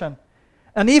generation.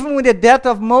 And even with the death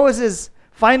of Moses,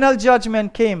 final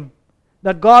judgment came.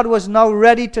 That God was now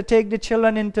ready to take the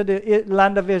children into the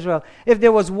land of Israel. If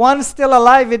there was one still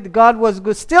alive, God was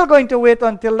still going to wait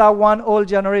until that one old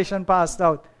generation passed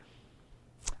out.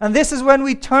 And this is when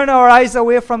we turn our eyes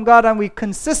away from God and we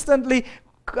consistently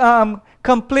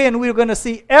complain, we're going to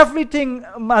see everything,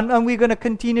 and we're going to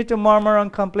continue to murmur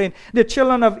and complain. The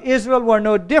children of Israel were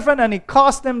no different, and it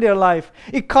cost them their life.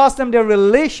 It cost them their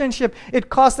relationship. It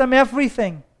cost them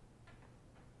everything.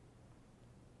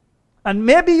 And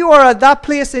maybe you are at that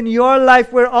place in your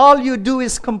life where all you do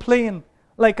is complain,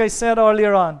 like I said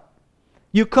earlier on.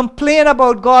 You complain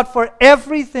about God for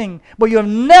everything, but you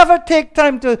never take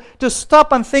time to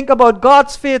stop and think about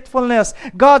God's faithfulness,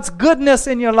 God's goodness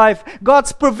in your life,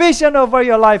 God's provision over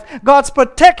your life, God's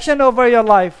protection over your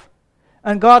life,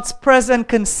 and God's presence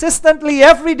consistently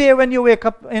every day when you wake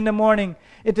up in the morning.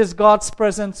 It is God's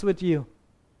presence with you.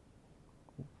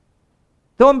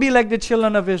 Don't be like the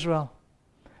children of Israel.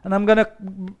 And I'm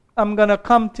gonna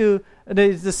come to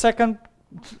the second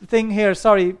thing here.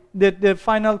 Sorry, the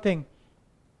final thing.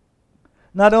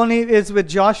 Not only is with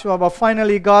Joshua, but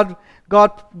finally God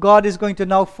is going to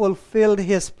now fulfill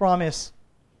His promise.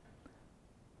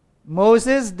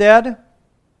 Moses dead,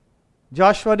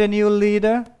 Joshua the new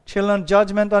leader,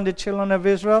 judgment on the children of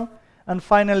Israel, and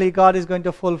finally God is going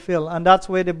to fulfill. And that's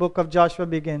where the book of Joshua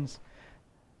begins.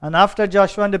 And after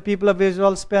Joshua and the people of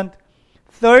Israel spent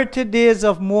 30 days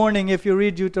of mourning, if you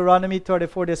read Deuteronomy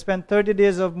 34, they spent 30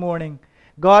 days of mourning.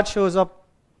 God shows up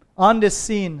on the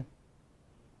scene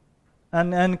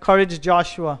and encouraged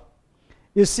Joshua.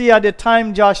 You see, at the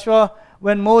time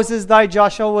when Moses died,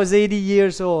 Joshua was 80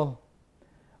 years old.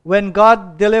 When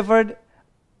God delivered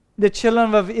the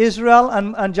children of Israel,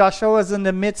 and Joshua was in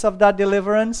the midst of that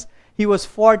deliverance, he was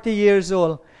 40 years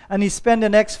old. And he spent the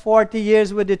next 40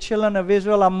 years with the children of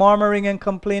Israel, a murmuring and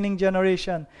complaining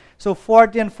generation. So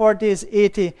 40 and 40 is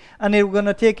 80. And it was going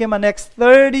to take him the next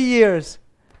 30 years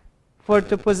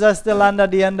to possess the land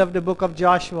at the end of the book of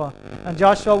Joshua. And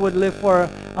Joshua would live for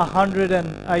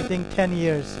 10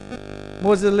 years.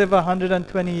 Moses lived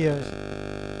 120 years.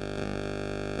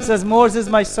 It says, Moses,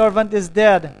 my servant, is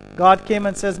dead. God came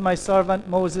and says, my servant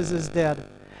Moses is dead.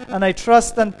 And I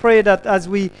trust and pray that as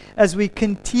we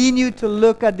continue to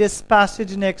look at this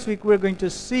passage next week, we're going to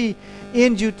see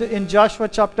in Joshua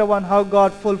chapter 1 how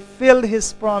God fulfilled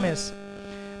His promise.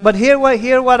 But hear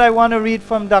what I want to read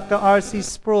from Dr. R.C.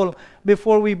 Sproul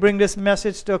before we bring this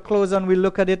message to a close and we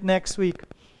look at it next week.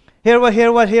 Hear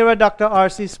what Dr.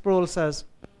 R.C. Sproul says.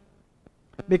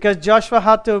 Because Joshua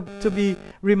had to be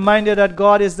reminded that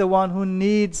God is the one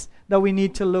that we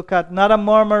need to look at, not a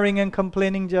murmuring and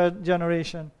complaining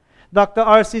generation. Dr.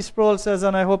 R.C. Sproul says,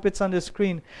 and I hope it's on the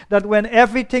screen, that when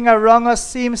everything around us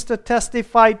seems to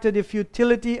testify to the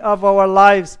futility of our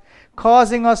lives,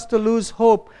 causing us to lose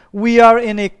hope, we are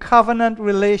in a covenant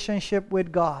relationship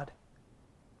with God.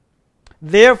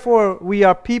 Therefore, we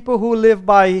are people who live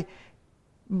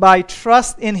by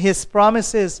trust in His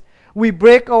promises. We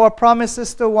break our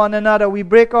promises to one another. We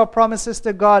break our promises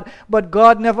to God, but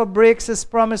God never breaks His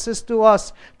promises to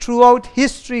us. Throughout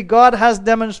history, God has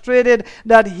demonstrated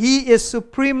that He is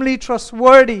supremely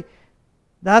trustworthy.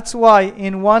 That's why,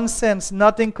 in one sense,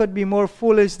 nothing could be more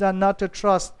foolish than not to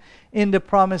trust in the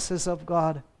promises of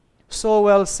God. So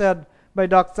well said by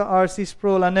Dr. R.C.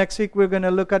 Sproul. And next week, we're going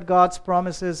to look at God's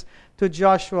promises to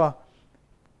Joshua.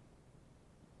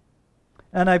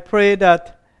 And I pray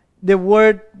that the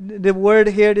word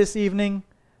here this evening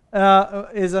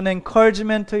is an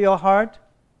encouragement to your heart.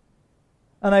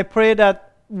 And I pray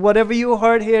that whatever you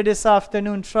heard here this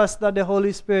afternoon, trust that the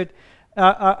Holy Spirit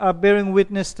are bearing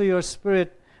witness to your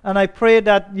spirit. And I pray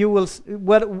that you will,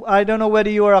 I don't know whether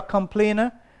you are a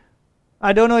complainer.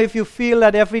 I don't know if you feel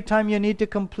that every time you need to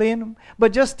complain,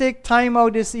 but just take time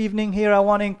out this evening here. I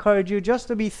want to encourage you just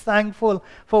to be thankful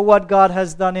for what God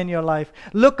has done in your life.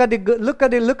 Look at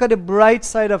the bright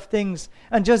side of things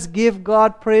and just give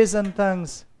God praise and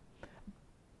thanks.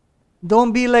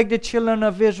 Don't be like the children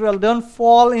of Israel. Don't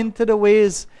fall into the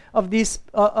ways of these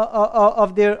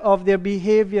of their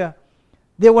behavior.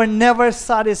 They were never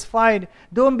satisfied.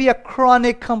 Don't be a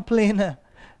chronic complainer.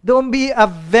 Don't be a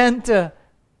venter.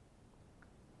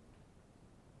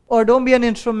 Or don't be an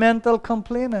instrumental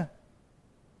complainer.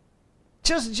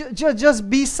 Just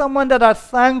be someone that are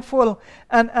thankful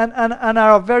and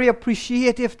are very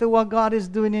appreciative to what God is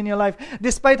doing in your life.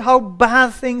 Despite how bad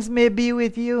things may be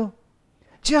with you,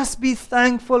 just be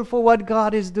thankful for what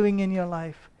God is doing in your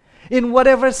life. In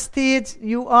whatever stage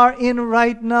you are in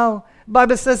right now,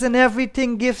 Bible says, in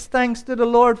everything give thanks to the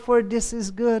Lord, for this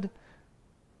is good.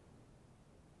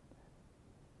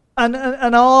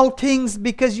 And all things,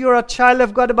 because you're a child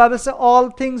of God, the Bible says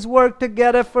all things work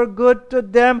together for good to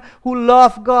them who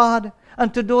love God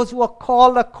and to those who are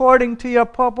called according to your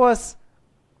purpose.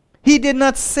 He did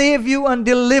not save you and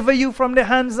deliver you from the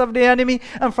hands of the enemy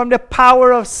and from the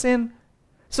power of sin,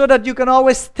 so that you can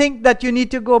always think that you need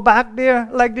to go back there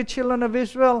like the children of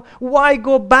Israel. Why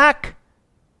go back?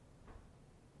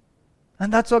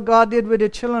 And that's what God did with the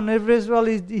children of Israel.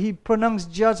 He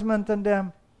pronounced judgment on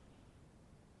them.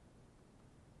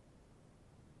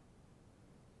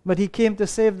 But He came to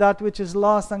save that which is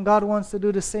lost, and God wants to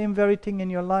do the same very thing in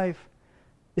your life.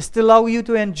 Is to allow you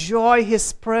to enjoy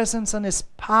His presence and His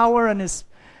power and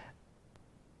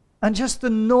just to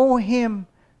know Him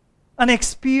and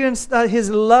experience that His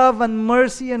love and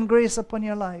mercy and grace upon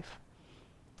your life.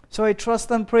 So I trust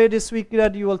and pray this week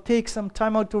that you will take some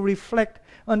time out to reflect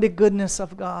on the goodness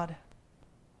of God.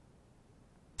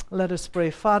 Let us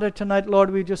pray. Father, tonight, Lord,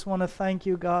 we just want to thank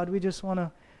you, God. We just want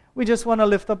to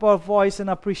lift up our voice in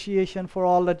appreciation for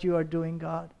all that you are doing,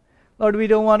 God. Lord, we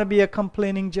don't want to be a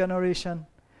complaining generation.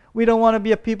 We don't want to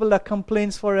be a people that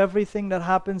complains for everything that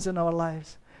happens in our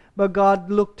lives. But God,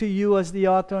 look to you as the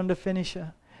author and the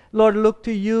finisher. Lord, look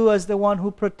to you as the one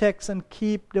who protects and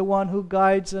keeps, the one who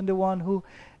guides, and the one who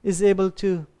is able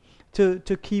to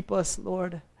keep us,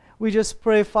 Lord. We just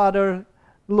pray, Father,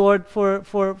 Lord,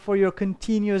 for your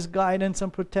continuous guidance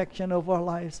and protection of our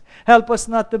lives. Help us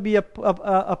not to be a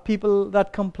people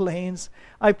that complains.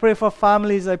 I pray for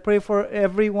families. I pray for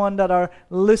everyone that are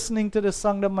listening to the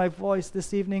sound of my voice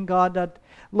this evening, God, that,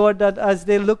 Lord, that as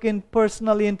they look in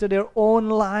personally into their own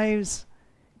lives,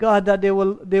 God, that they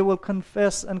will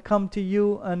confess and come to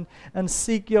you and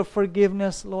seek your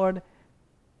forgiveness, Lord.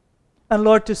 And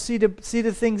Lord, to see the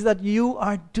things that you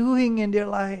are doing in their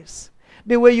lives.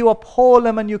 The way you uphold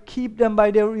them and you keep them by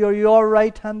your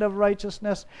right hand of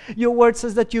righteousness. Your word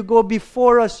says that you go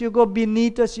before us, you go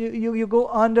beneath us, you go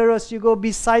under us, you go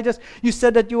beside us. You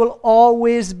said that you will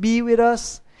always be with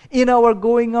us in our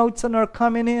going outs and our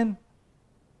coming in.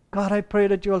 God, I pray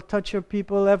that you will touch your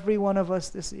people, every one of us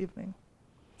this evening.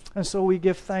 And so we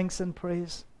give thanks and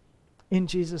praise in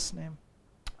Jesus' name.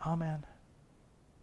 Amen.